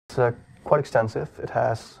quite extensive. It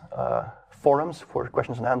has forums for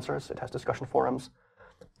questions and answers. It has discussion forums.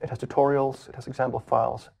 It has tutorials. It has example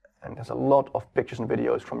files. And it has a lot of pictures and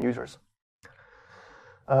videos from users.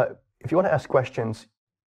 If you want to ask questions,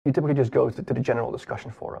 you typically just go to the general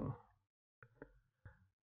discussion forum.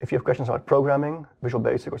 If you have questions about programming, Visual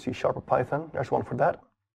Basic or C# or Python, there's one for that.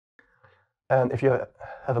 And if you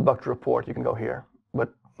have a bug to report, you can go here.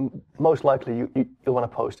 But most likely, you'll want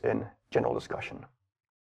to post in general discussion.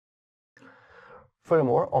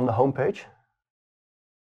 Furthermore, on the homepage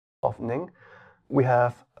of Ning, we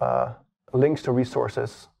have links to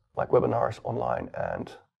resources like webinars online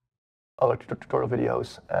and other tutorial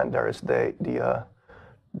videos. And there is the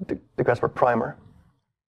Grasshopper primer.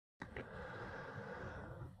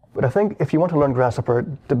 But I think if you want to learn Grasshopper,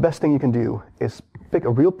 the best thing you can do is pick a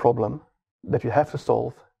real problem that you have to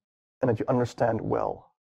solve and that you understand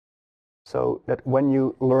well. So that when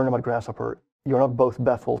you learn about Grasshopper, you're not both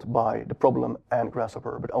baffled by the problem and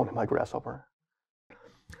Grasshopper, but only by Grasshopper.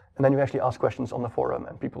 And then you actually ask questions on the forum,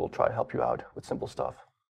 and people will try to help you out with simple stuff.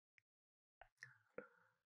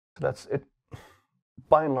 So that's it.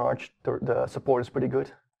 By and large, the support is pretty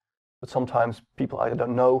good, but sometimes people either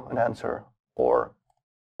don't know an answer or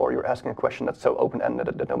you're asking a question that's so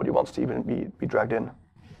open-ended that nobody wants to even be dragged in.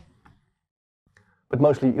 But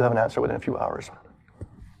mostly you have an answer within a few hours.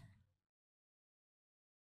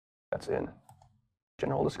 That's in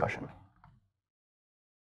general discussion.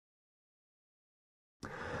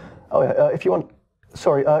 Oh yeah, if you want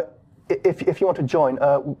to join,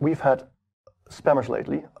 we've had spammers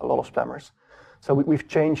lately, a lot of spammers. So we've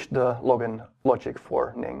changed the login logic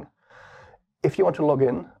for Ning. If you want to log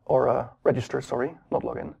in, or register, sorry, not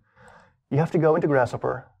log in, you have to go into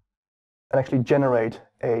Grasshopper and actually generate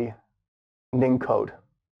a Ning code,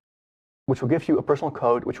 which will give you a personal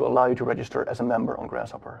code which will allow you to register as a member on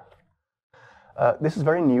Grasshopper. This is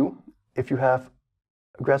very new. If you have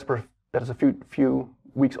a Grasshopper that is a few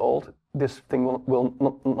weeks old, this thing will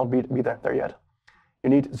not be there yet.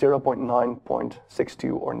 You need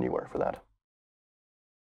 0.9.62 or newer for that.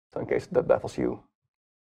 So in case that baffles you,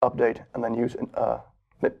 update and then use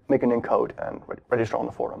make a Ning code and register on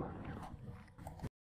the forum.